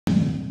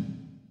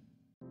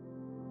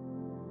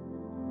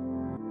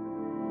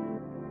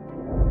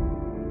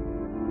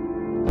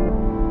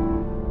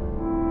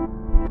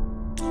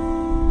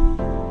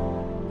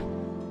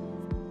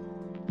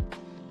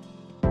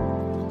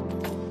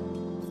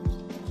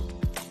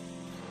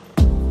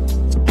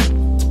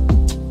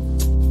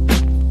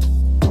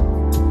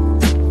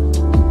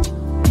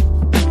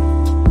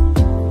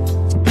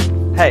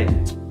Hey,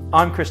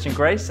 I'm Christian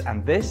Grace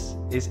and this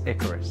is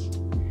Icarus.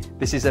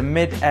 This is a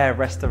mid-air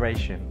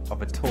restoration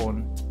of a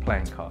torn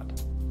playing card.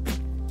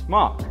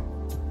 Mark,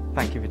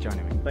 thank you for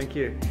joining me. Thank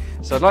you.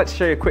 So I'd like to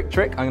show you a quick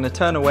trick. I'm going to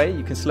turn away.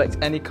 You can select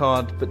any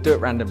card, but do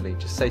it randomly.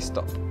 Just say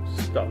stop.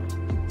 Stop.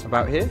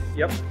 About here?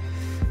 Yep.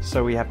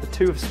 So we have the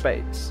 2 of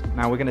spades.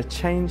 Now we're going to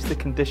change the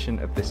condition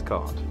of this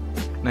card,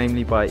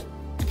 namely by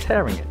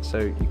tearing it. So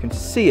you can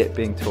see it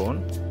being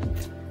torn.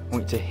 I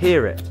want you to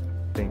hear it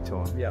being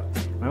torn. Yeah.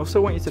 I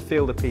also want you to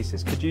feel the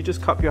pieces. Could you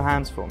just cup your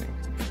hands for me?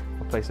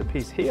 I'll place a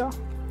piece here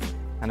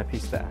and a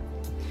piece there.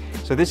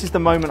 So this is the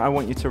moment I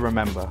want you to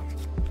remember.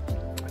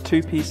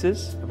 2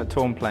 pieces of a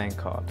torn playing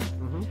card.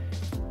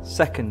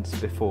 Seconds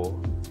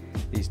before,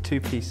 these 2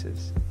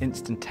 pieces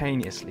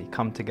instantaneously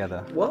come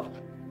together. What?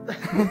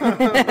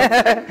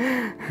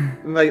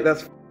 Mate,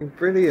 that's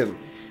brilliant.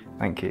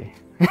 Thank you.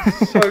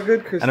 So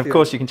good, Christian. And of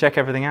course you can check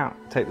everything out.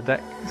 Take the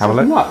deck, have a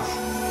look.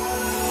 Nuts.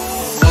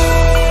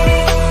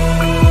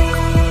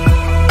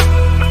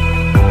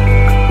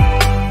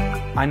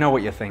 I know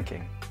what you're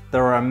thinking.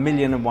 There are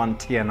 1,000,001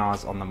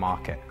 TNRs on the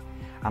market,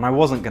 and I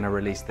wasn't going to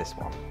release this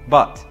one.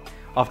 But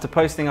after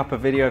posting up a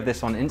video of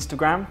this on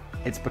Instagram,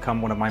 it's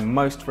become one of my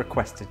most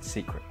requested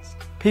secrets.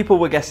 People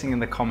were guessing in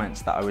the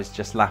comments that I was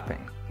just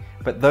lapping,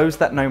 but those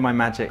that know my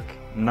magic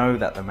know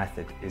that the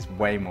method is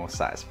way more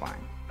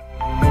satisfying.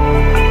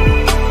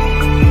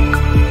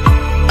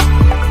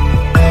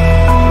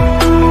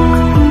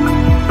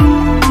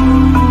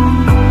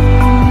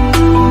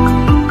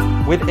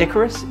 With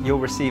Icarus, you'll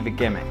receive a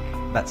gimmick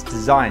that's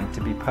designed to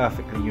be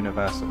perfectly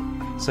universal.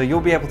 So you'll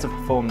be able to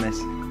perform this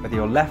whether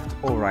you're left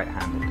or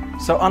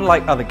right-handed. So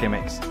unlike other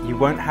gimmicks, you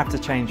won't have to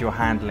change your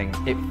handling.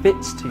 It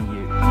fits to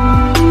you.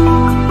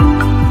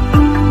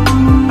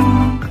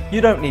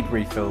 You don't need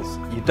refills,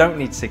 you don't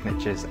need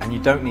signatures, and you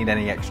don't need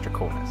any extra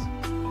corners.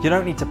 You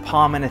don't need to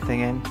palm anything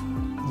in.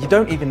 You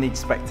don't even need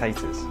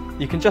spectators.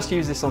 You can just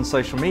use this on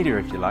social media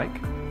if you like,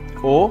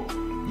 or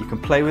you can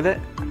play with it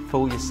and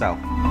fool yourself.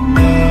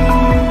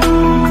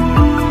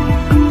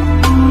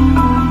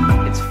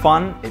 It's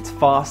fun, it's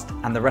fast,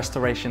 and the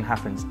restoration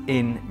happens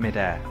in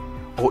midair,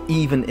 or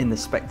even in the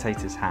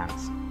spectator's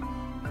hands.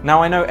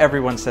 Now I know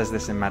everyone says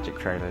this in magic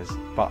trailers,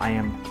 but I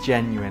am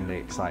genuinely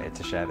excited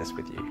to share this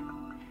with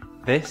you.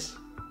 This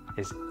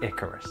is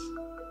Icarus.